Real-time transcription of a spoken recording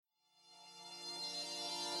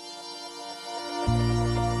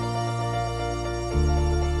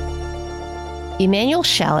Emmanuel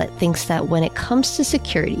Shalit thinks that when it comes to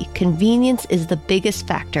security, convenience is the biggest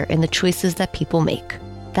factor in the choices that people make.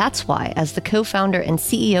 That's why, as the co-founder and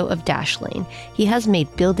CEO of Dashlane, he has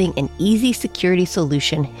made building an easy security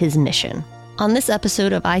solution his mission. On this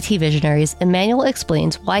episode of IT Visionaries, Emmanuel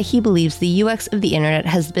explains why he believes the UX of the internet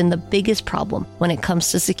has been the biggest problem when it comes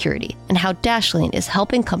to security, and how Dashlane is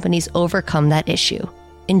helping companies overcome that issue.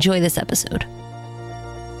 Enjoy this episode.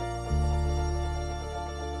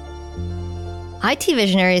 IT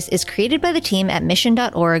Visionaries is created by the team at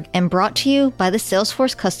Mission.org and brought to you by the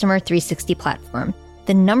Salesforce Customer 360 platform,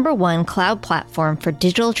 the #1 cloud platform for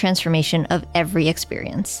digital transformation of every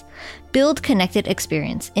experience. Build connected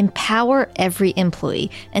experience, empower every employee,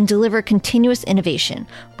 and deliver continuous innovation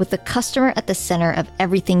with the customer at the center of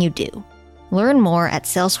everything you do. Learn more at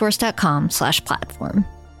salesforce.com/platform.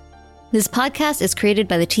 This podcast is created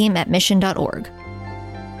by the team at Mission.org.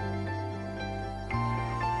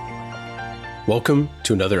 Welcome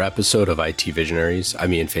to another episode of IT Visionaries.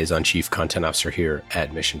 I'm Ian Faison, Chief Content Officer here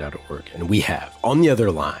at Mission.org. And we have on the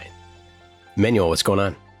other line, Emmanuel, what's going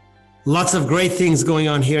on? Lots of great things going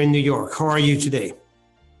on here in New York. How are you today?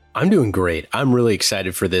 I'm doing great. I'm really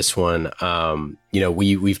excited for this one.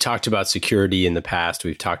 We've talked about security in the past.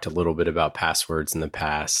 We've talked a little bit about passwords in the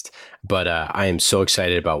past, but I am so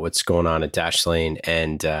excited about what's going on at Dashlane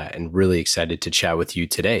and really excited to chat with you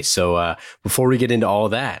today. So before we get into all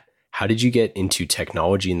of that, how did you get into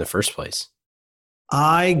technology in the first place?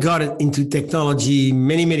 I got into technology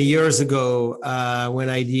many, many years ago when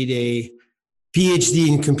I did a PhD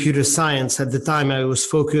in computer science. At the time, I was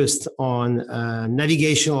focused on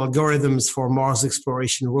navigational algorithms for Mars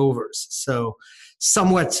exploration rovers. So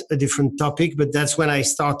somewhat a different topic, but that's when I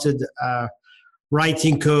started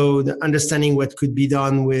writing code, understanding what could be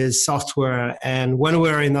done with software. And one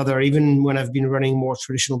way or another, even when I've been running more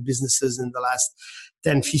traditional businesses in the last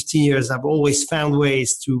 10, 15 years, I've always found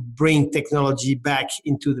ways to bring technology back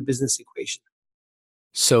into the business equation.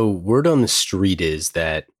 So word on the street is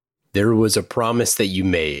that there was a promise that you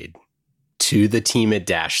made to the team at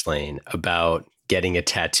Dashlane about getting a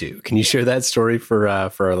tattoo. Can you share that story for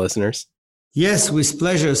our listeners? Yes, with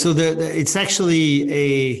pleasure. So it's actually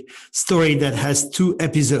a story that has two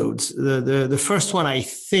episodes. The first one, I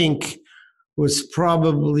think, was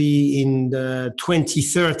probably in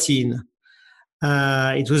 2013.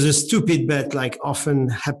 It was a stupid bet, like often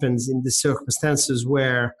happens in the circumstances,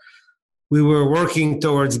 where we were working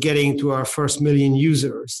towards getting to our first million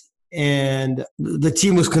users. And the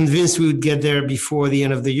team was convinced we would get there before the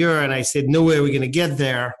end of the year. And I said, no way we're going to get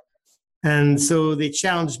there. And so they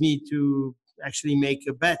challenged me to actually make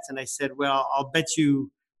a bet. And I said, well, I'll bet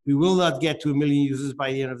you we will not get to 1 million users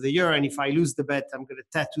by the end of the year. And if I lose the bet, I'm going to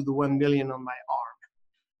tattoo the 1 million on my arm.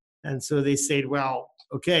 And so they said, well,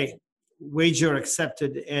 okay, wager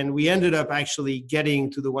accepted. And we ended up actually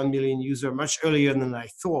getting to the 1 million user much earlier than I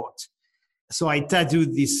thought. So I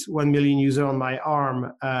tattooed this 1 million user on my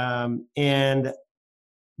arm. And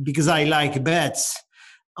because I like bets,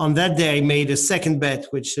 on that day I made a second bet,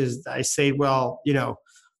 which is I say, well,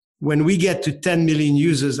 when we get to 10 million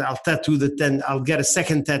users, I'll tattoo the 10, I'll get a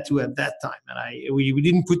second tattoo at that time. And we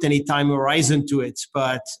didn't put any time horizon to it,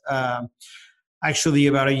 but actually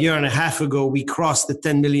about a year and a half ago, we crossed the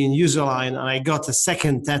 10 million user line and I got a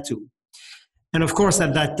second tattoo. And of course,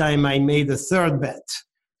 at that time, I made a third bet,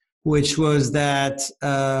 which was that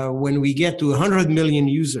when we get to 100 million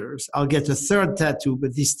users, I'll get a third tattoo,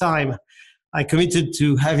 but this time I committed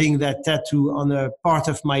to having that tattoo on a part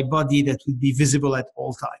of my body that would be visible at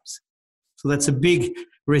all times. So that's a big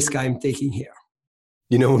risk I'm taking here.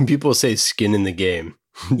 When people say skin in the game,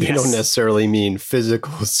 they Yes. don't necessarily mean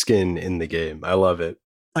physical skin in the game. I love it.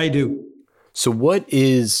 I do. So what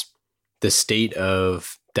is the state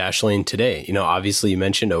of Dashlane today? Obviously you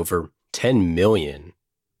mentioned over 10 million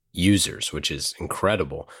users, which is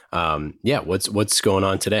incredible. What's going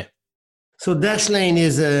on today? So Dashlane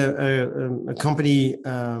is a company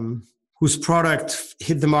whose product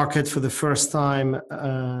hit the market for the first time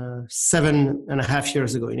 7.5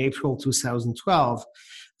 years ago in April 2012.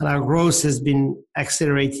 And our growth has been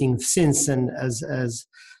accelerating since, and as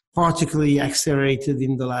particularly accelerated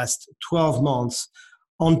in the last 12 months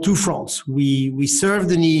on two fronts. We serve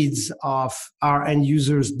the needs of our end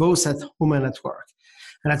users both at home and at work.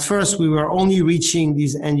 And at first, we were only reaching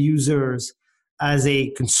these end users as a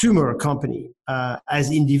consumer company, as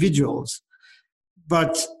individuals.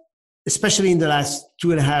 But especially in the last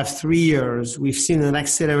 2.5, 3 years, we've seen an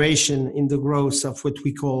acceleration in the growth of what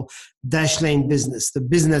we call Dashlane Business, the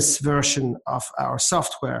business version of our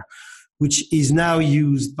software, which is now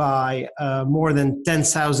used by more than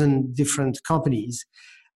 10,000 different companies.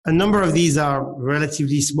 A number of these are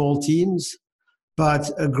relatively small teams.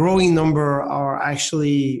 but a growing number are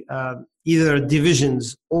actually either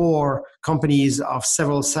divisions or companies of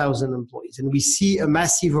several thousand employees. And we see a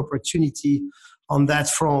massive opportunity on that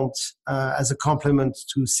front as a complement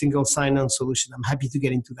to single sign-on solution. I'm happy to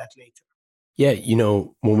get into that later. Yeah,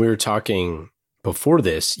 when we were talking before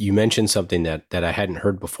this, you mentioned something that I hadn't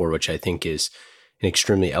heard before, which I think is an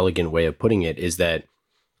extremely elegant way of putting it, is that,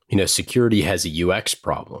 security has a UX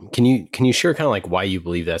problem. Can you share kind of like why you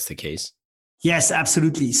believe that's the case? Yes,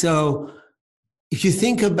 absolutely. So if you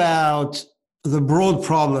think about the broad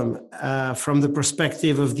problem from the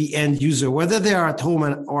perspective of the end user, whether they are at home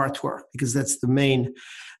or at work, because that's the main,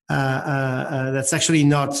 that's actually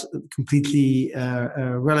not completely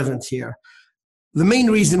relevant here. The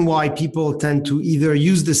main reason why people tend to either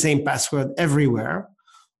use the same password everywhere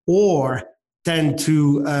or tend to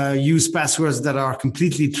use passwords that are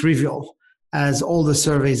completely trivial, as all the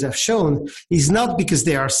surveys have shown, is not because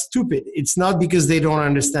they are stupid. It's not because they don't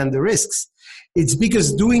understand the risks. It's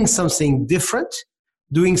because doing something different,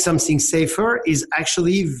 doing something safer is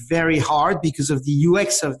actually very hard because of the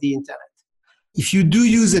UX of the internet. If you do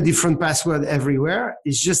use a different password everywhere,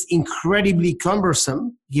 it's just incredibly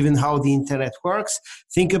cumbersome given how the internet works.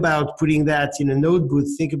 Think about putting that in a notebook.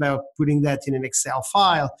 Think about putting that in an Excel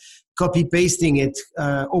file, copy pasting it,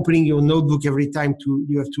 opening your notebook every time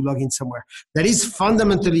you have to log in somewhere. That is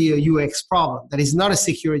fundamentally a UX problem. That is not a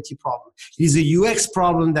security problem. It is a UX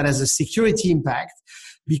problem that has a security impact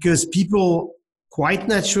because people quite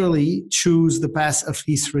naturally choose the path of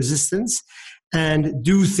least resistance and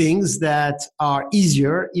do things that are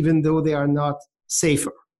easier, even though they are not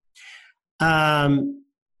safer.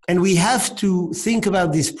 And we have to think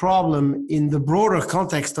about this problem in the broader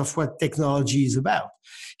context of what technology is about.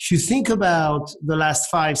 If you think about the last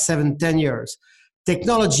 5, 7, 10 years,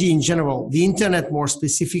 technology in general, the internet more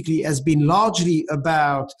specifically, has been largely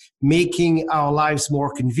about making our lives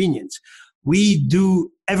more convenient. We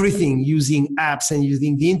do everything using apps and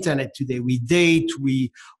using the internet today. We date,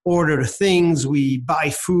 we order things, we buy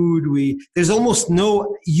food. There's almost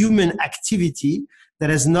no human activity that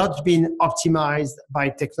has not been optimized by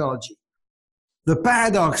technology. The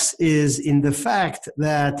paradox is in the fact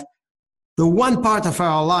that the one part of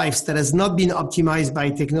our lives that has not been optimized by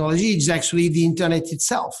technology is actually the internet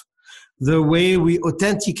itself. The way we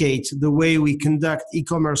authenticate, the way we conduct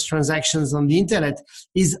e-commerce transactions on the internet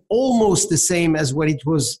is almost the same as what it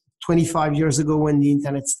was 25 years ago when the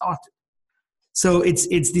internet started. So it's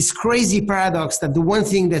this crazy paradox that the one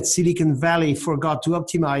thing that Silicon Valley forgot to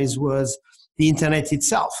optimize was the internet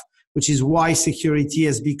itself, which is why security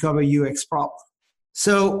has become a UX problem.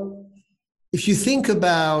 So if you think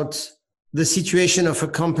about the situation of a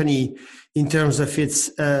company in terms of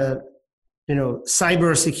its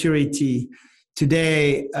cybersecurity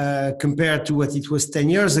today compared to what it was 10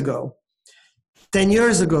 years ago. 10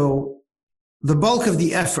 years ago, the bulk of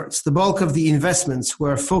the efforts, the bulk of the investments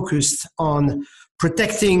were focused on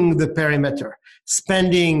protecting the perimeter,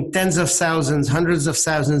 spending tens of thousands, hundreds of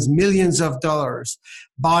thousands, millions of dollars,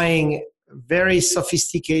 buying very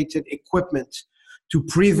sophisticated equipment to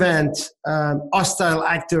prevent hostile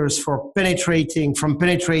actors from penetrating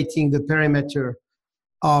the perimeter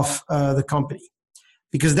of the company,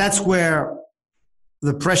 because that's where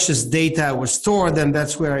the precious data was stored and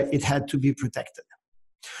that's where it had to be protected.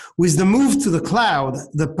 With the move to the cloud,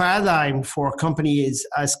 the paradigm for companies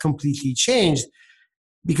has completely changed,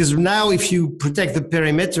 because now if you protect the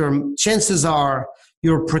perimeter, chances are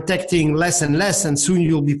you're protecting less and less, and soon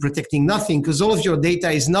you'll be protecting nothing because all of your data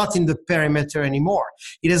is not in the perimeter anymore.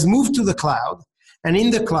 It has moved to the cloud, and in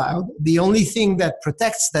the cloud, the only thing that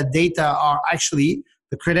protects that data are actually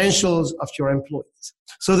the credentials of your employees.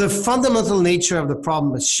 So the fundamental nature of the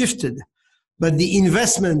problem has shifted, but the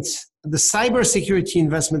investment, the cybersecurity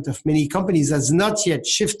investment of many companies has not yet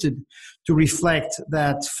shifted to reflect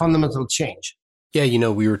that fundamental change. Yeah,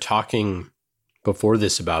 we were talking before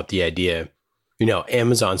this about the idea,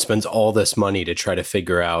 Amazon spends all this money to try to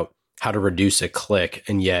figure out how to reduce a click,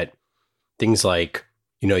 and yet things like,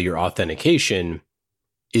 your authentication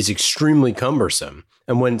is extremely cumbersome.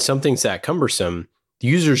 And when something's that cumbersome, the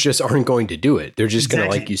users just aren't going to do it. They're just going to,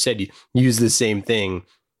 like you said, use the same thing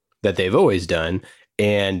that they've always done,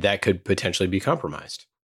 and that could potentially be compromised.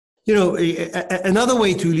 Another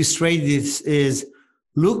way to illustrate this is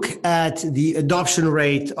look at the adoption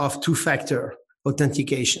rate of two-factor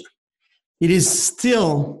authentication. It is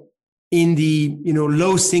still in the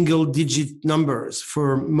low single-digit numbers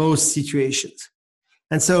for most situations.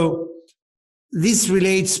 And so this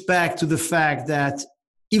relates back to the fact that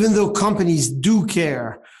even though companies do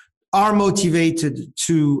care, are motivated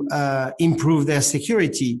to improve their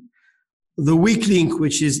security, the weak link,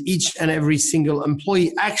 which is each and every single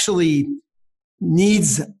employee, actually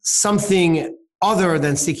needs something other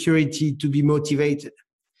than security to be motivated.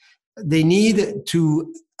 They need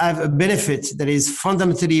to have a benefit that is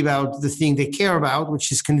fundamentally about the thing they care about,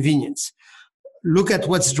 which is convenience. Look at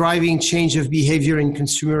what's driving change of behavior in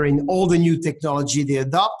consumer in all the new technology they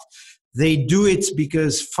adopt. They do it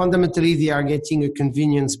because fundamentally they are getting a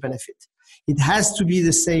convenience benefit. It has to be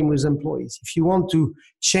the same with employees. If you want to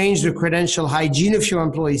change the credential hygiene of your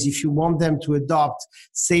employees, if you want them to adopt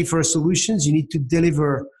safer solutions, you need to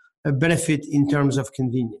deliver a benefit in terms of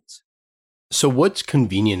convenience. So what's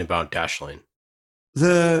convenient about Dashlane?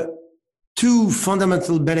 The two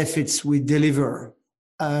fundamental benefits we deliver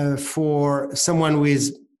for someone who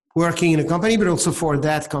is working in a company, but also for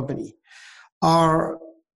that company, are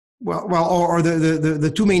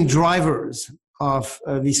the two main drivers of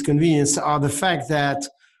this convenience are the fact that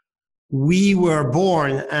we were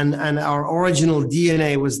born and our original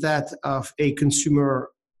DNA was that of a consumer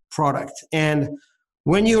product. And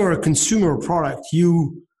when you're a consumer product,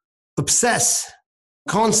 you obsess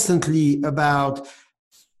constantly about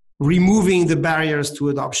removing the barriers to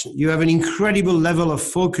adoption. You have an incredible level of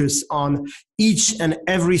focus on each and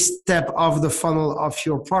every step of the funnel of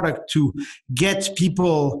your product to get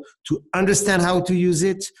people to understand how to use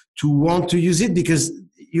it, to want to use it, because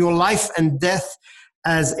your life and death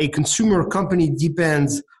as a consumer company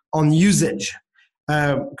depends on usage.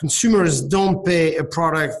 Consumers don't pay a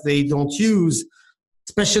product they don't use,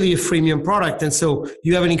 especially a freemium product. And so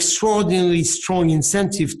you have an extraordinarily strong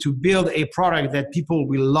incentive to build a product that people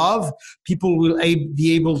will love, people will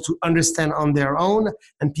be able to understand on their own,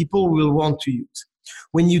 and people will want to use.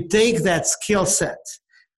 When you take that skill set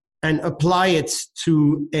and apply it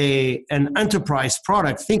to an enterprise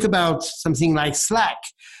product, think about something like Slack.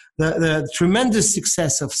 The tremendous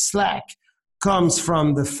success of Slack comes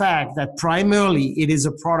from the fact that primarily it is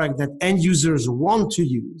a product that end users want to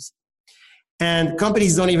use. And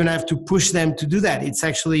companies don't even have to push them to do that. It's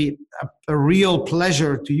actually a real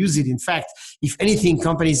pleasure to use it. In fact, if anything,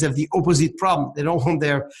 companies have the opposite problem. They don't want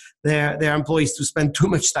their employees to spend too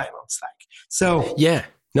much time on Slack. So yeah,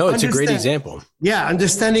 no, it's a great example. Yeah,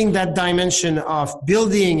 understanding that dimension of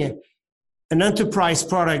building an enterprise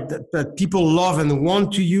product that people love and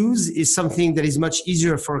want to use is something that is much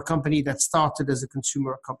easier for a company that started as a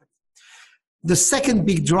consumer company. The second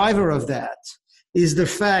big driver of that is the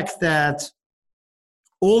fact that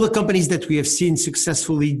all the companies that we have seen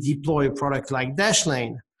successfully deploy a product like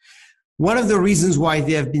Dashlane, one of the reasons why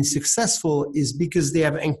they have been successful is because they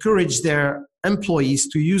have encouraged their employees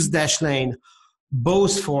to use Dashlane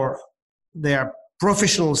both for their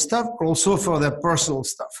professional stuff, but also for their personal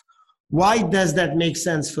stuff. Why does that make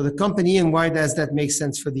sense for the company and why does that make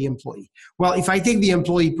sense for the employee? Well, if I take the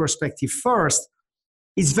employee perspective first,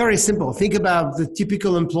 it's very simple. Think about the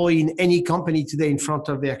typical employee in any company today in front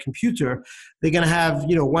of their computer. They're going to have,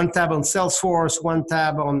 one tab on Salesforce, one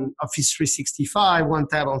tab on Office 365, one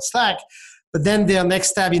tab on Slack. But then their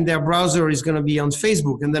next tab in their browser is going to be on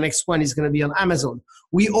Facebook, and the next one is going to be on Amazon.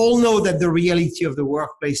 We all know that the reality of the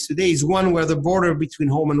workplace today is one where the border between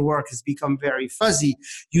home and work has become very fuzzy.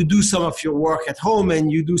 You do some of your work at home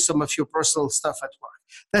and you do some of your personal stuff at work.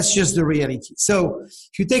 That's just the reality. So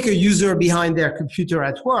if you take a user behind their computer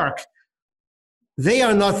at work, they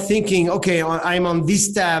are not thinking, okay, I'm on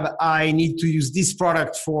this tab, I need to use this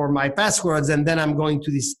product for my passwords, and then I'm going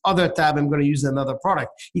to this other tab, I'm going to use another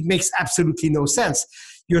product. It makes absolutely no sense.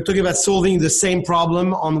 You're talking about solving the same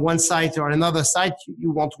problem on one site or another site.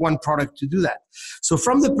 You want one product to do that. So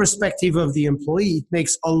from the perspective of the employee, it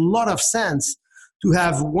makes a lot of sense to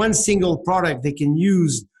have one single product they can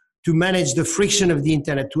use to manage the friction of the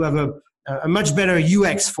internet, to have a much better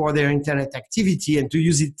UX for their internet activity, and to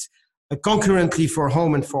use it concurrently for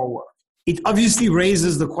home and for work. It obviously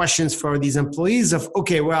raises the questions for these employees of,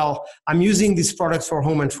 okay, well, I'm using this product for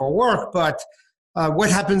home and for work, but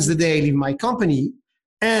what happens the day I leave my company?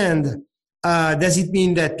 And does it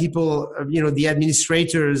mean that people, the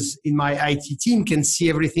administrators in my IT team can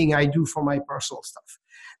see everything I do for my personal stuff?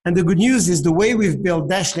 And the good news is the way we've built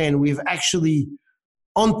Dashlane, we've actually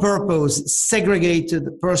on purpose segregated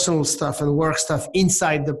personal stuff and work stuff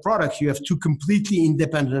inside the product. You have two completely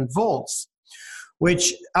independent vaults,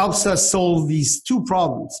 which helps us solve these two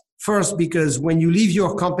problems. First, because when you leave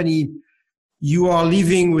your company, you are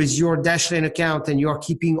leaving with your Dashlane account and you're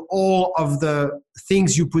keeping all of the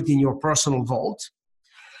things you put in your personal vault.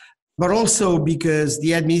 But also because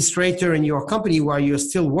the administrator in your company, while you're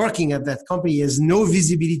still working at that company, has no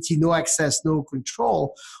visibility, no access, no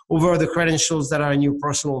control over the credentials that are in your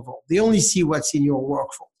personal vault. They only see what's in your work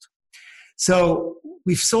vault. So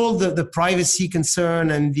we've solved the privacy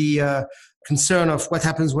concern and the concern of what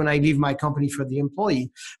happens when I leave my company for the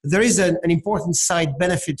employee. But there is an important side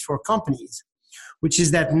benefit for companies, which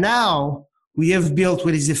is that now we have built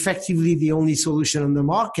what is effectively the only solution on the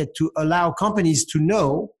market to allow companies to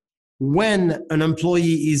know when an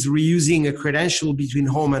employee is reusing a credential between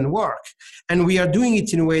home and work. And we are doing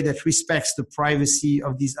it in a way that respects the privacy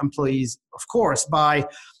of these employees, of course,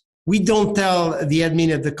 we don't tell the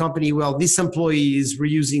admin at the company, well, this employee is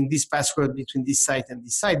reusing this password between this site and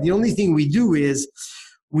this site. The only thing we do is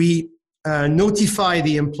we notify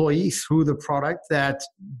the employee through the product that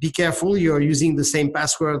be careful, you're using the same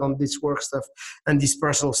password on this work stuff and this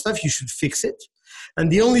personal stuff, you should fix it.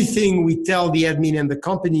 And the only thing we tell the admin and the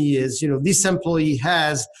company is, this employee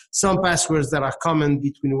has some passwords that are common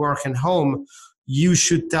between work and home. You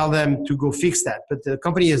should tell them to go fix that. But the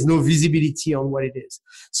company has no visibility on what it is.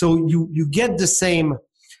 So you get the same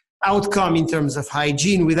outcome in terms of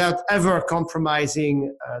hygiene without ever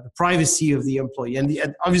compromising the privacy of the employee.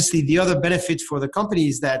 And obviously the other benefit for the company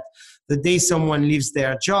is that the day someone leaves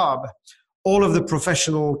their job, all of the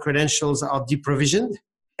professional credentials are deprovisioned.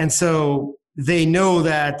 And so they know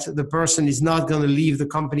that the person is not going to leave the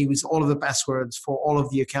company with all of the passwords for all of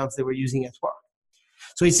the accounts they were using at work.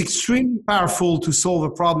 So it's extremely powerful to solve a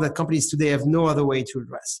problem that companies today have no other way to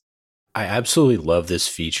address. I absolutely love this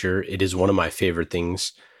feature. It is one of my favorite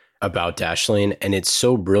things about Dashlane, and it's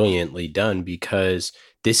so brilliantly done because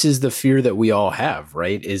this is the fear that we all have,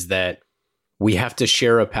 right? Is that we have to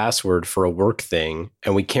share a password for a work thing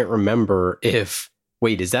and we can't remember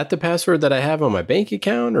wait, is that the password that I have on my bank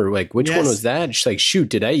account? Or like, which one was that? Just like, shoot,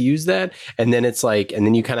 did I use that? And then it's like, and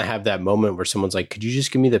then you kind of have that moment where someone's like, could you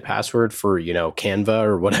just give me the password for, Canva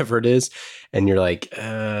or whatever it is? And you're like,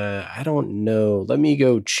 I don't know. Let me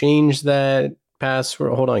go change that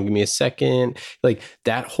password. Hold on, give me a second. Like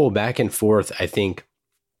that whole back and forth, I think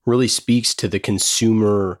really speaks to the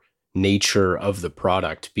consumer nature of the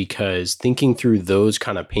product, because thinking through those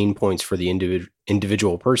kind of pain points for the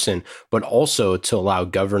individual person, but also to allow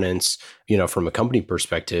governance, from a company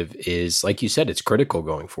perspective is, like you said, it's critical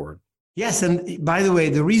going forward. Yes. And by the way,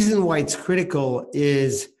 the reason why it's critical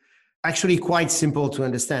is actually quite simple to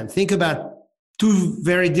understand. Think about two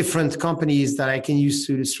very different companies that I can use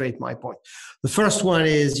to illustrate my point. The first one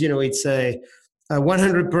is, it's a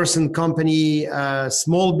 100-person company,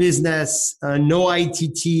 small business, no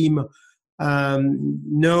IT team,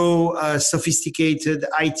 no sophisticated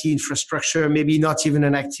IT infrastructure, maybe not even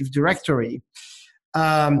an Active Directory.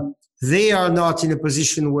 They are not in a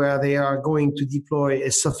position where they are going to deploy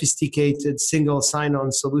a sophisticated single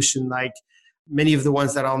sign-on solution like many of the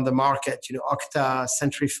ones that are on the market, Okta,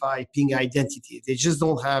 Centrify, Ping Identity. They just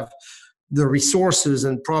don't have the resources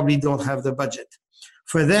and probably don't have the budget.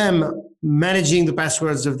 For them, managing the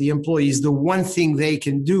passwords of the employees, the one thing they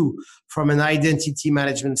can do from an identity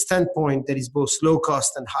management standpoint that is both low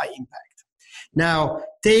cost and high impact. Now,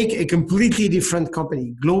 take a completely different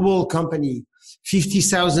company, global company,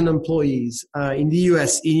 50,000 employees in the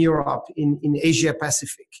US, in Europe, in Asia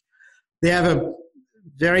Pacific. They have a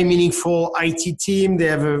very meaningful IT team. They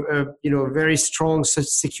have a very strong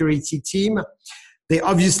security team. They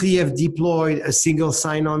obviously have deployed a single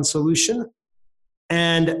sign-on solution.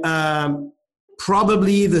 And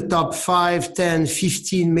probably the top 5, 10,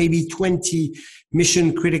 15, maybe 20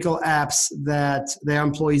 mission critical apps that their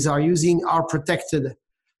employees are using are protected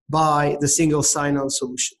by the single sign-on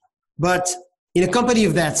solution. But in a company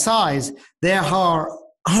of that size, there are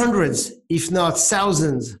hundreds, if not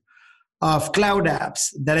thousands, of cloud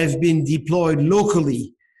apps that have been deployed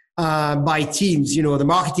locally by teams, the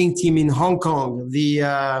marketing team in Hong Kong,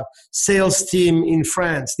 the sales team in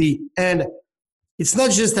France, and it's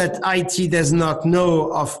not just that IT does not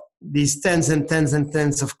know of these tens and tens and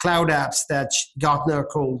tens of cloud apps that Gartner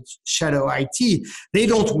called shadow IT. They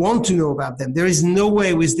don't want to know about them. There is no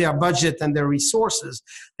way with their budget and their resources,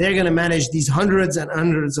 they're going to manage these hundreds and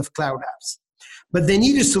hundreds of cloud apps. But they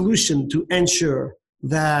need a solution to ensure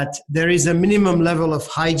that there is a minimum level of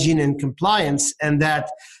hygiene and compliance and that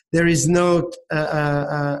there is no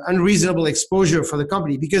unreasonable exposure for the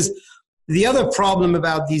company. Because the other problem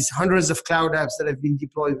about these hundreds of cloud apps that have been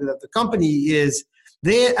deployed within the company is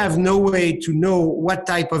they have no way to know what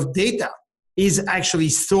type of data is actually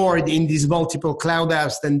stored in these multiple cloud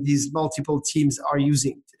apps that these multiple teams are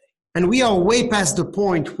using today. And we are way past the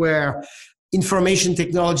point where information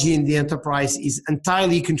technology in the enterprise is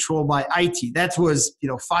entirely controlled by IT. That was,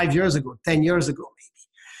 5 years ago, 10 years ago,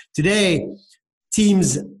 maybe. Today,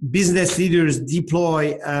 teams, business leaders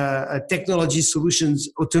deploy technology solutions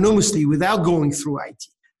autonomously without going through IT,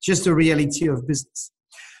 just a reality of business.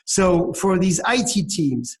 So for these IT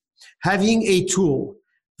teams, having a tool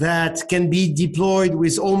that can be deployed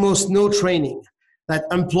with almost no training, that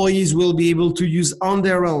employees will be able to use on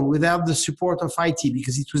their own without the support of IT,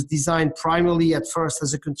 because it was designed primarily at first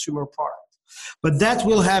as a consumer product. But that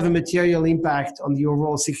will have a material impact on the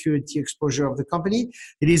overall security exposure of the company.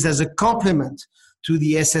 It is as a complement to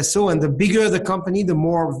the SSO, and the bigger the company, the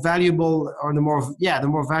more valuable, or the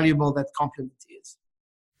more valuable that complement is.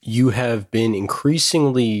 You have been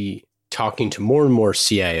increasingly talking to more and more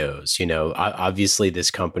CIOs. Obviously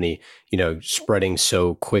this company, spreading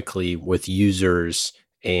so quickly with users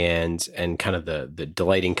and kind of the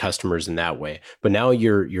delighting customers in that way. But now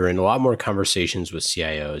you're in a lot more conversations with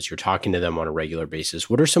CIOs. You're talking to them on a regular basis.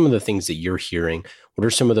 What are some of the things that you're hearing? What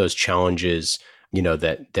are some of those challenges,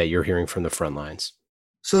 that you're hearing from the front lines?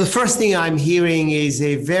 So the first thing I'm hearing is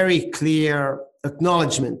a very clear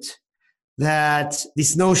acknowledgement that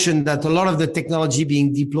this notion that a lot of the technology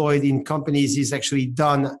being deployed in companies is actually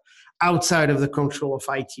done outside of the control of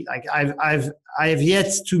IT. Like I have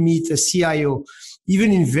yet to meet a CIO,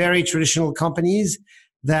 even in very traditional companies,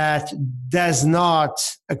 that does not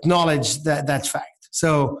acknowledge that fact.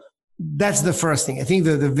 So that's the first thing. I think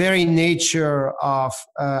the very nature of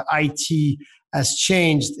IT has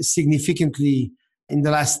changed significantly in the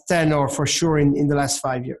last 10 or for sure in the last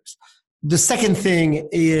 5 years. The second thing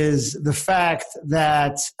is the fact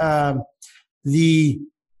that the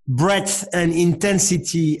breadth and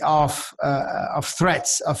intensity of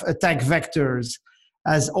threats, of attack vectors,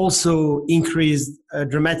 has also increased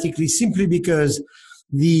dramatically, simply because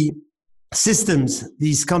the systems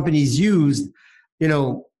these companies used,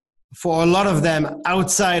 for a lot of them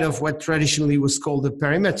outside of what traditionally was called the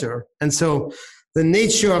perimeter. And so the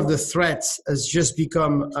nature of the threats has just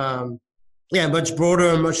become much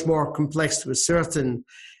broader, much more complex to a certain.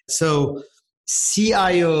 So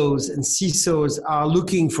CIOs and CISOs are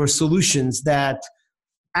looking for solutions that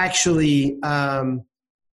actually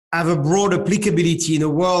have a broad applicability in a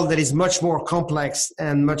world that is much more complex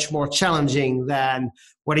and much more challenging than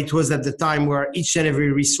what it was at the time, where each and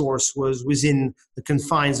every resource was within the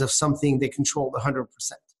confines of something they controlled 100%.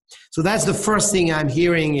 So that's the first thing I'm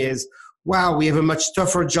hearing is, wow, we have a much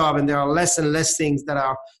tougher job and there are less and less things that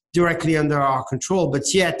are directly under our control,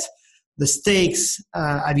 but yet the stakes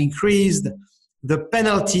have increased. The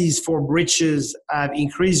penalties for breaches have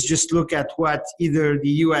increased. Just look at what either the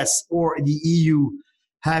US or the EU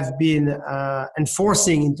have been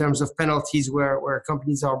enforcing in terms of penalties where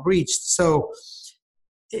companies are breached. So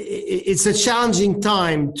it's a challenging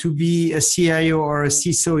time to be a CIO or a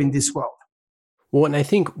CISO in this world. Well, and I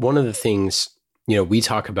think one of the things, we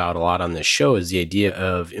talk about a lot on this show is the idea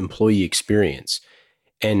of employee experience.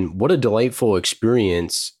 And what a delightful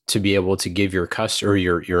experience to be able to give your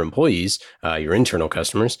your employees, your internal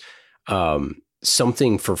customers,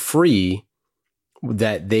 something for free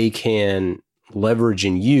that they can leverage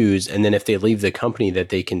and use. And then if they leave the company, that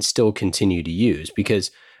they can still continue to use,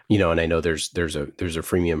 because, and I know there's a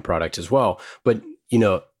freemium product as well, but,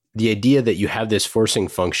 the idea that you have this forcing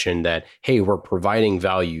function that, hey, we're providing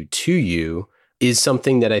value to you, is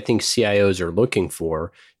something that I think CIOs are looking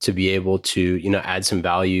for, to be able to, add some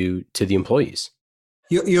value to the employees.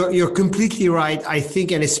 You're completely right, I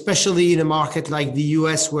think, and especially in a market like the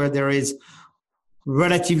US, where there is,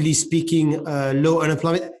 relatively speaking, low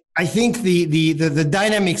unemployment. I think the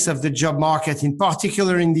dynamics of the job market, in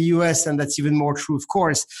particular in the US, and that's even more true, of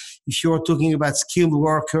course, if you're talking about skilled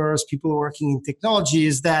workers, people working in technology,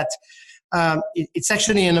 is that it's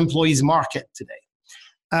actually an employee's market today.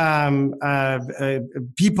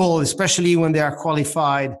 People, especially when they are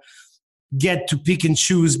qualified, get to pick and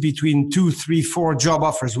choose between 2, 3, 4 job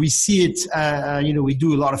offers. We see it, we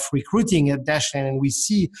do a lot of recruiting at Dashlane, and we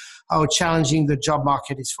see how challenging the job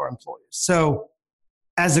market is for employers. So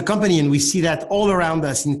as a company, and we see that all around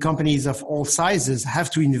us in companies of all sizes,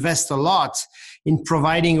 have to invest a lot in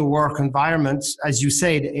providing a work environment, as you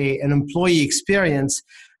said, an employee experience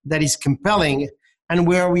that is compelling, and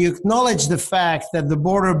where we acknowledge the fact that the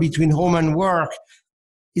border between home and work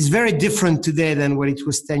is very different today than what it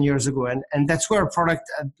was 10 years ago. And that's where a product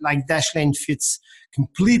like Dashlane fits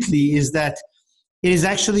completely, is that it is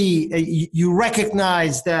actually, you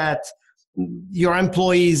recognize that your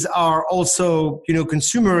employees are also,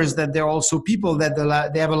 consumers, that they're also people, that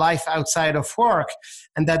they have a life outside of work,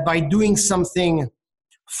 and that by doing something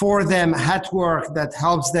for them at work that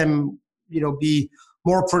helps them, be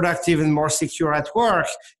more productive and more secure at work,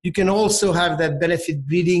 you can also have that benefit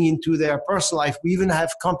bleeding into their personal life. We even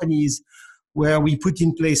have companies where we put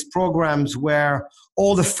in place programs where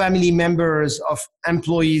all the family members of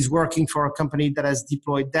employees working for a company that has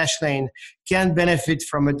deployed Dashlane can benefit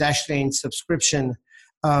from a Dashlane subscription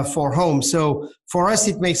for home. So for us,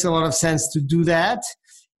 it makes a lot of sense to do that.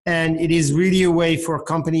 And it is really a way for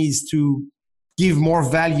companies to give more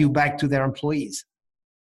value back to their employees.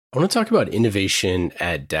 I want to talk about innovation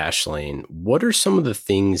at Dashlane. What are some of the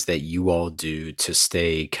things that you all do to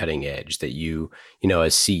stay cutting edge that you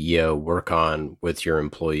as CEO work on with your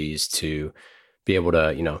employees to be able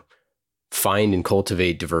to, find and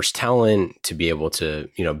cultivate diverse talent, to be able to,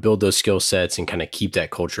 build those skill sets and kind of keep that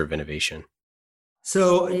culture of innovation?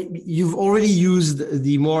 So you've already used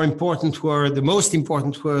the most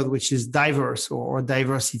important word, which is diverse or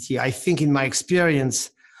diversity. I think in my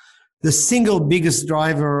experience, the single biggest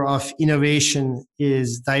driver of innovation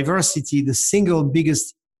is diversity. The single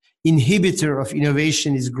biggest inhibitor of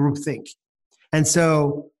innovation is groupthink. And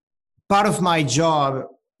so part of my job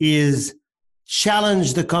is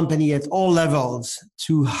challenge the company at all levels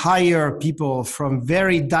to hire people from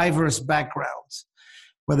very diverse backgrounds,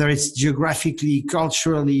 whether it's geographically,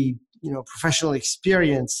 culturally, professional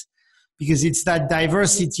experience, because it's that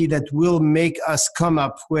diversity that will make us come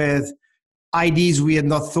up with ideas we had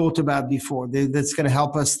not thought about before. That's going to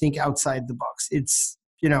help us think outside the box. It's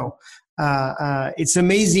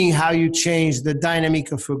amazing how you change the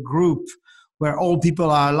dynamic of a group where all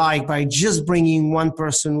people are alike by just bringing one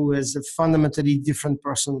person who has a fundamentally different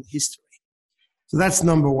personal history. So that's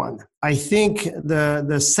number one. I think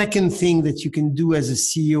the second thing that you can do as a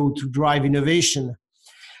CEO to drive innovation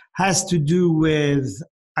has to do with,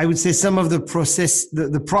 I would say, some of the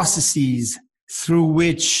processes through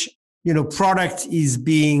which product is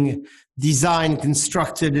being designed,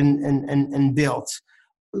 constructed, and built.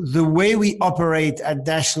 The way we operate at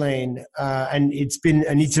Dashlane, and it's been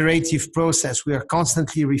an iterative process, we are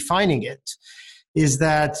constantly refining it, is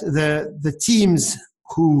that the teams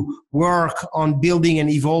who work on building and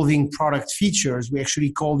evolving product features, we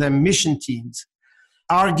actually call them mission teams,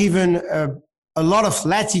 are given a lot of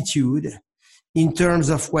latitude in terms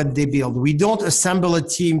of what they build. We don't assemble a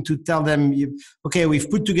team to tell them, okay, we've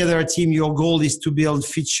put together a team, your goal is to build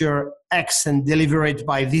feature X and deliver it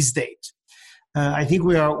by this date. I think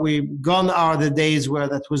we've gone are the days where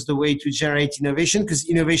that was the way to generate innovation, because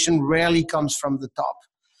innovation rarely comes from the top.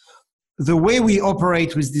 The way we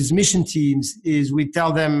operate with these mission teams is we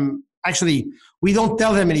tell them, actually, we don't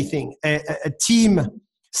tell them anything. A team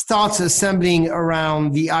starts assembling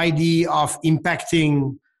around the idea of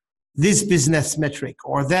impacting this business metric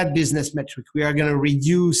or that business metric. We are going to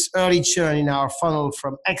reduce early churn in our funnel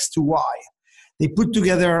from X to Y. They put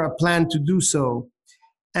together a plan to do so,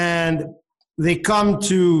 and they come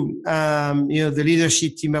to the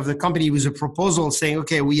leadership team of the company with a proposal saying,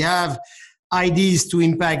 okay, we have ideas to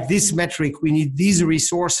impact this metric. We need these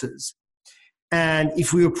resources. And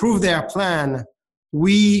if we approve their plan,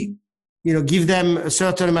 we give them a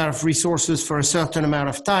certain amount of resources for a certain amount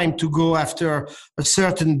of time to go after a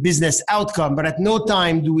certain business outcome. But at no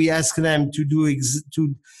time do we ask them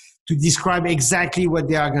to describe exactly what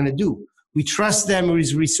they are going to do. We trust them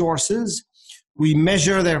with resources. We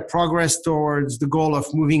measure their progress towards the goal of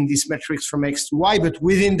moving these metrics from X to Y. But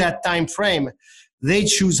within that time frame, they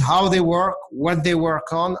choose how they work, what they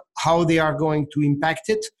work on, how they are going to impact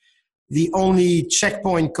it. The only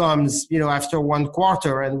checkpoint comes, after one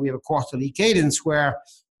quarter, and we have a quarterly cadence where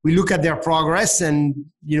we look at their progress and,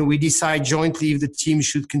 we decide jointly if the team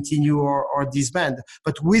should continue or disband.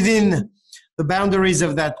 But within the boundaries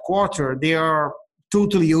of that quarter, they are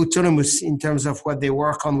totally autonomous in terms of what they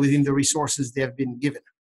work on within the resources they have been given.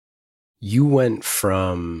 You went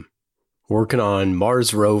from working on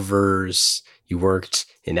Mars rovers, you worked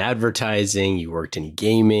in advertising, you worked in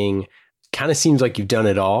gaming. Kind of seems like you've done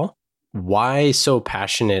it all. Why so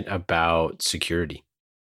passionate about security?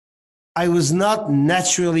 I was not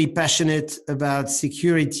naturally passionate about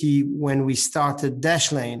security when we started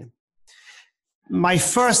Dashlane. My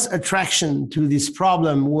first attraction to this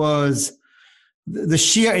problem was the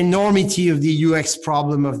sheer enormity of the UX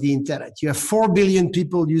problem of the internet. You have 4 billion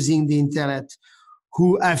people using the internet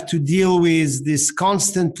who have to deal with this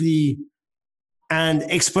constantly and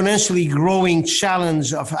exponentially growing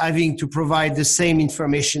challenge of having to provide the same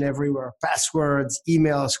information everywhere: passwords,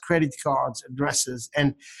 emails, credit cards, addresses.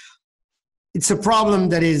 And it's a problem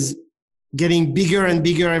that is getting bigger and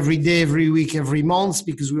bigger every day, every week, every month,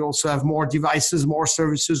 because we also have more devices, more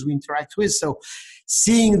services we interact with. So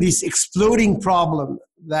seeing this exploding problem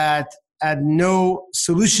that had no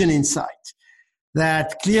solution in sight,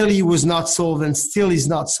 that clearly was not solved and still is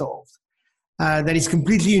not solved, that is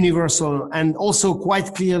completely universal, and also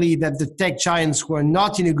quite clearly that the tech giants were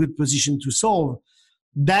not in a good position to solve,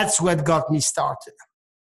 that's what got me started.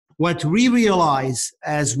 What we realized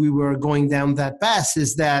as we were going down that path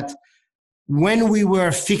is that when we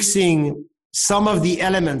were fixing some of the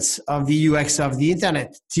elements of the UX of the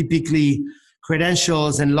internet, typically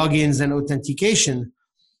credentials and logins and authentication.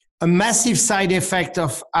 A massive side effect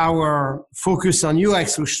of our focus on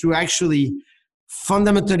UX was to actually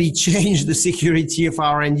fundamentally change the security of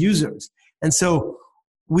our end users. And so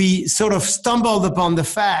we sort of stumbled upon the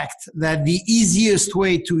fact that the easiest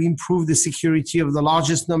way to improve the security of the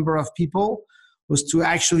largest number of people was to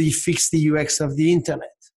actually fix the UX of the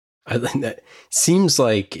internet. That seems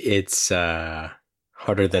like it's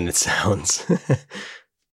harder than it sounds.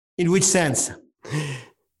 In which sense?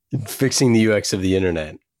 Fixing the UX of the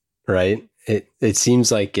internet, right? It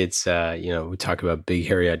seems like it's, we talk about big,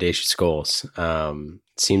 hairy, audacious goals.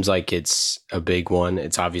 Seems like it's a big one.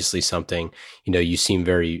 It's obviously something, you seem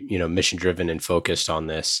very, mission driven and focused on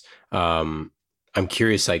this. I'm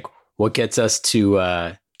curious, like, what gets us to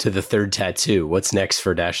the third tattoo? What's next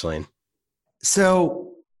for Dashlane?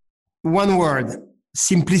 So one word,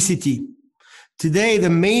 simplicity. Today, the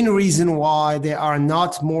main reason why there are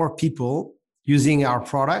not more people using our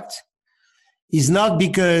product is not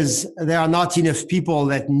because there are not enough people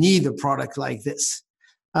that need a product like this.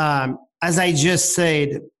 As I just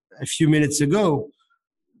said a few minutes ago,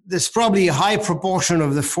 there's probably a high proportion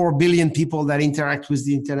of the 4 billion people that interact with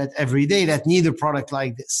the internet every day that need a product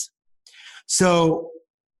like this. So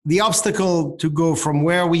the obstacle to go from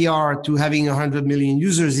where we are to having 100 million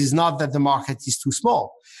users is not that the market is too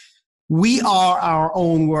small. We are our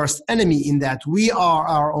own worst enemy in that we are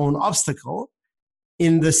our own obstacle,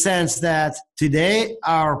 in the sense that today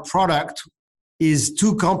our product is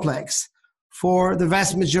too complex for the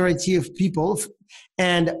vast majority of people.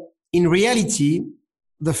 And in reality,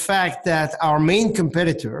 the fact that our main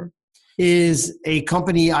competitor is a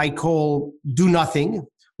company I call Do Nothing,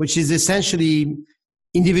 which is essentially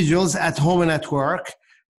individuals at home and at work,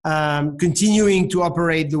 continuing to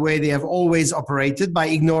operate the way they have always operated by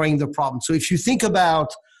ignoring the problem. So if you think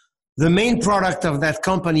about the main product of that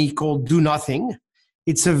company called Do Nothing,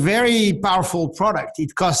 it's a very powerful product.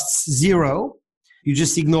 It costs $0. You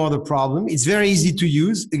just ignore the problem. It's very easy to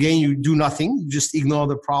use. Again, you do nothing. You just ignore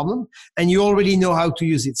the problem. And you already know how to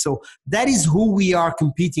use it. So that is who we are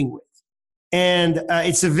competing with. And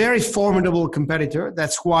it's a very formidable competitor.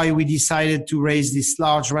 That's why we decided to raise this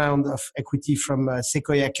large round of equity from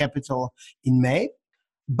Sequoia Capital in May.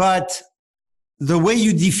 But the way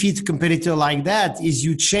you defeat a competitor like that is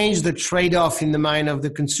you change the trade-off in the mind of the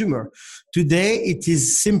consumer. Today, it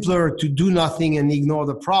is simpler to do nothing and ignore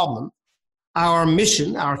the problem. Our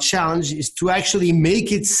mission, our challenge is to actually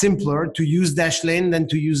make it simpler to use Dashlane than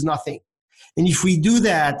to use nothing. And if we do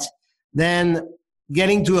that, then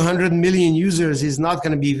getting to 100 million users is not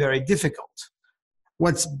going to be very difficult.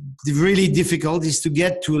 What's really difficult is to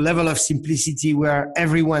get to a level of simplicity where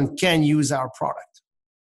everyone can use our product.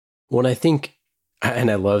 When I think,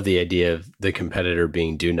 and I love the idea of the competitor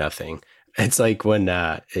being Do Nothing. It's like when,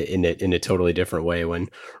 in a totally different way, when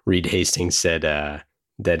Reed Hastings said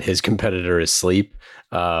that his competitor is sleep.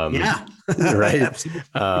 Yeah, right. Absolutely.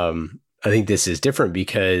 I think this is different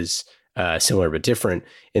because similar but different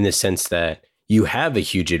in the sense that you have a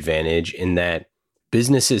huge advantage in that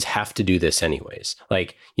businesses have to do this anyways.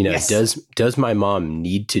 Like, Yes. does my mom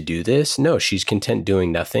need to do this? No, she's content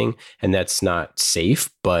doing nothing, and that's not safe,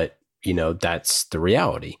 but that's the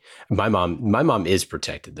reality. My mom is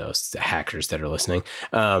protected, though, the hackers that are listening.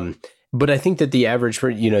 But I think that the average,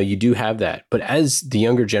 you do have that. But as the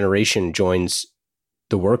younger generation joins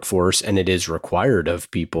the workforce, and it is required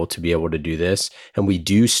of people to be able to do this, and we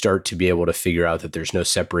do start to be able to figure out that there's no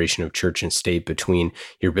separation of church and state between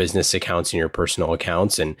your business accounts and your personal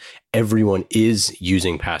accounts, and everyone is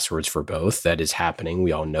using passwords for both. That is happening.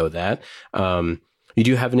 We all know that. You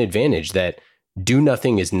do have an advantage that Do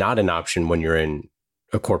Nothing is not an option when you're in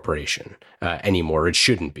a corporation anymore. It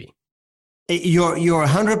shouldn't be. You're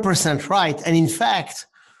 100% right. And in fact,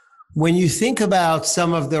 when you think about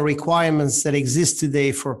some of the requirements that exist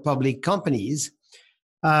today for public companies,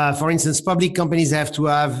 for instance, public companies have to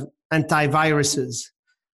have antiviruses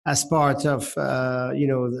as part of the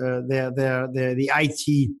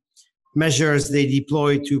IT measures they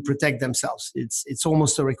deploy to protect themselves. It's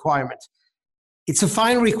almost a requirement. It's a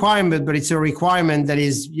fine requirement, but it's a requirement that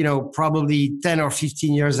is probably 10 or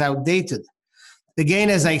 15 years outdated. Again,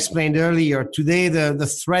 as I explained earlier, today the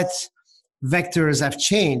threat vectors have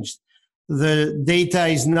changed. The data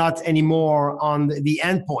is not anymore on the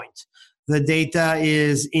endpoint. The data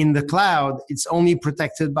is in the cloud. It's only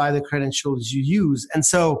protected by the credentials you use. And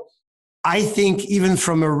so I think even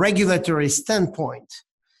from a regulatory standpoint,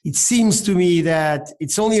 it seems to me that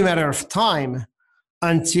it's only a matter of time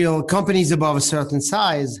until companies above a certain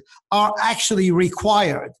size are actually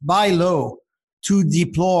required by law to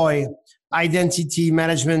deploy identity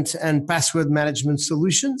management and password management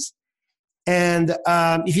solutions. And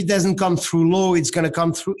if it doesn't come through law, it's going to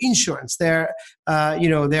come through insurance. Their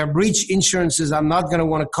breach insurances are not going to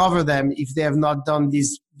want to cover them if they have not done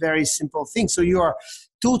these very simple things. So you are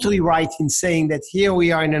totally right in saying that here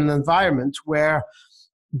we are in an environment where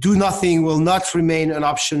do nothing will not remain an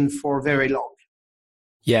option for very long.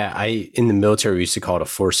 Yeah, in the military, we used to call it a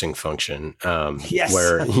forcing function. Yes,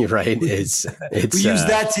 where you're right. It's we use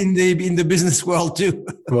that in the business world too.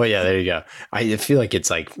 Well, yeah, there you go. I feel like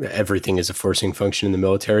it's like everything is a forcing function in the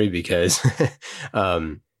military because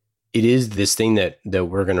it is this thing that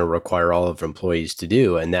we're going to require all of employees to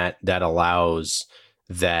do, and that allows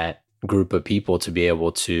that group of people to be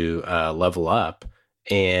able to level up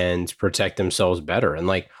and protect themselves better. And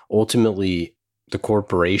like ultimately, the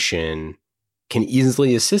corporation can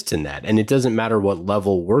easily assist in that. And it doesn't matter what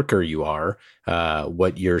level worker you are,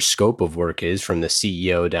 what your scope of work is, from the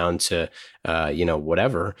CEO down to,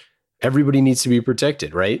 whatever. Everybody needs to be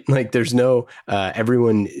protected, right? Like there's no,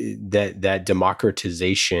 everyone, that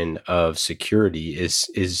democratization of security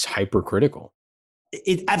is hypercritical.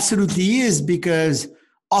 It absolutely is, because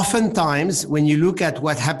oftentimes when you look at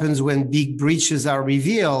what happens when big breaches are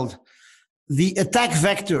revealed, the attack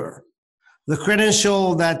vector, the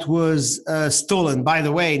credential that was stolen, by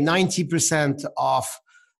the way, 90% of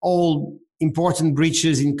all important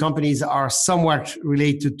breaches in companies are somewhat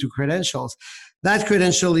related to credentials. That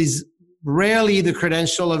credential is rarely the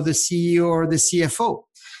credential of the CEO or the CFO.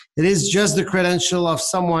 It is just the credential of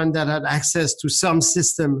someone that had access to some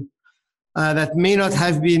system that may not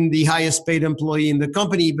have been the highest paid employee in the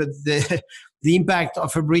company, but the impact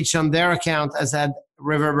of a breach on their account has had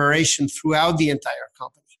reverberation throughout the entire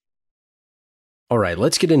company. All right,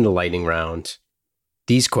 let's get into lightning round.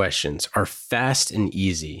 These questions are fast and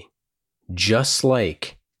easy, just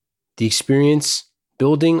like the experience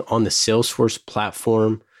building on the Salesforce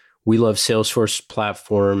platform. We love Salesforce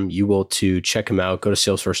platform. You will too. Check them out. Go to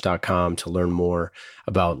salesforce.com to learn more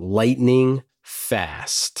about lightning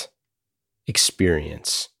fast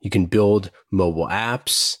experience. You can build mobile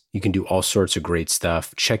apps. You can do all sorts of great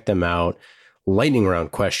stuff. Check them out. Lightning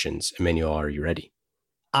round questions. Emmanuel, are you ready?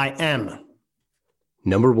 I am.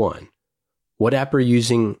 Number 1, what app are you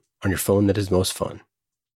using on your phone that is most fun?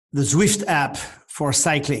 The Zwift app for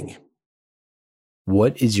cycling.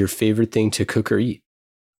 What is your favorite thing to cook or eat?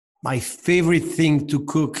 My favorite thing to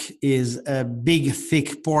cook is a big,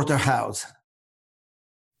 thick porterhouse.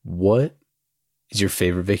 What is your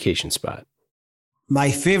favorite vacation spot? My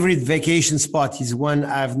favorite vacation spot is one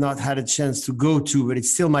I've not had a chance to go to, but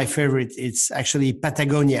it's still my favorite. It's actually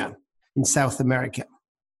Patagonia in South America.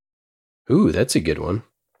 Ooh, that's a good one.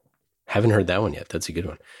 Haven't heard that one yet. That's a good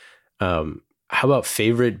one. How about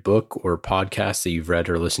favorite book or podcast that you've read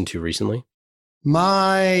or listened to recently?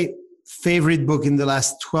 My favorite book in the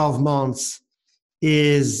last 12 months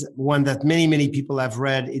is one that many, many people have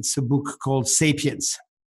read. It's a book called Sapiens.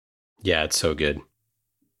 Yeah, it's so good.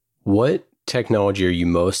 What technology are you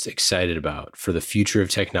most excited about for the future of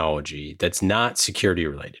technology that's not security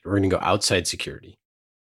related? We're going to go outside security.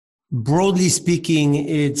 Broadly speaking,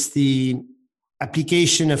 it's the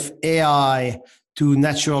application of AI to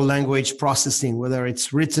natural language processing, whether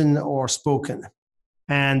it's written or spoken.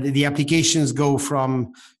 And the applications go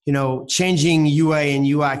from, changing UI and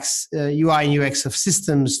UX of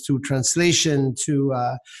systems to translation to,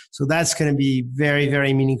 so that's going to be very,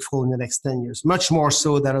 very meaningful in the next 10 years, much more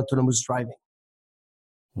so than autonomous driving.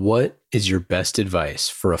 What is your best advice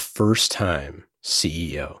for a first-time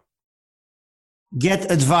CEO?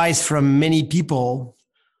 Get advice from many people,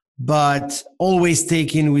 but always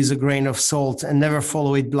take in with a grain of salt and never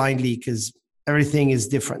follow it blindly, because everything is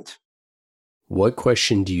different. What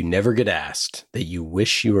question do you never get asked that you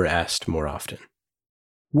wish you were asked more often?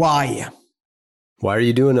 Why? Why are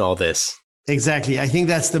you doing all this? Exactly. I think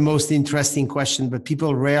that's the most interesting question, but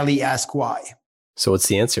people rarely ask why. So what's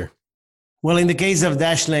the answer? Well, in the case of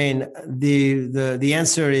Dashlane, the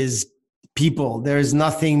answer is people. There is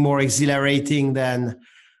nothing more exhilarating than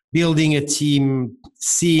building a team,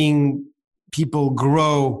 seeing people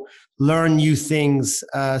grow, learn new things,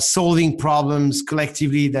 solving problems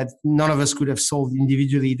collectively that none of us could have solved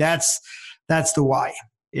individually. That's the why.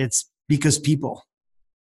 It's because people.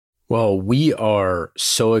 Well, we are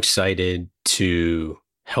so excited to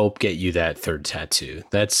help get you that third tattoo.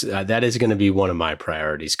 That is going to be one of my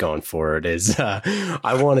priorities going forward. Is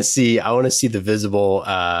I want to see the visible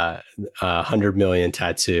 100 million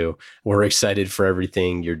tattoo. We're excited for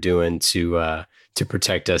everything you're doing to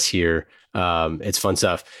protect us here. It's fun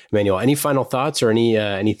stuff. Emmanuel, any final thoughts or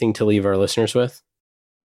anything to leave our listeners with?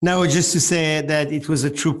 No, just to say that it was a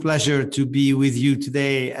true pleasure to be with you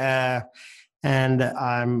today. And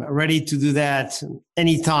I'm ready to do that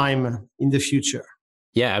anytime in the future.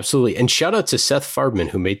 Yeah, absolutely. And shout out to Seth Farbman,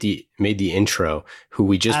 who made the intro, who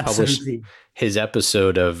we just published his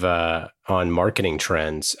episode of on marketing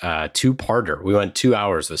trends, 2-parter. We went 2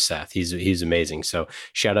 hours with Seth. He's amazing. So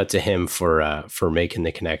shout out to him for making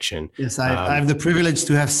the connection. Yes, I have the privilege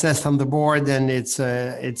to have Seth on the board, and it's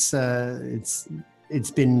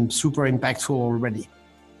been super impactful already.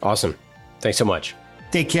 Awesome. Thanks so much.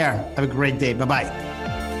 Take care. Have a great day. Bye-bye.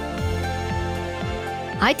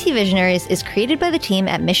 IT Visionaries is created by the team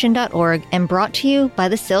at Mission.org and brought to you by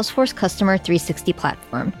the Salesforce Customer 360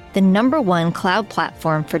 platform, the #1 cloud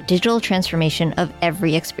platform for digital transformation of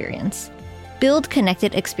every experience. Build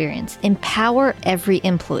connected experience, empower every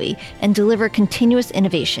employee, and deliver continuous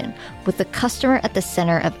innovation with the customer at the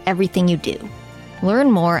center of everything you do.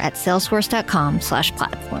 Learn more at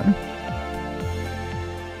salesforce.com/platform.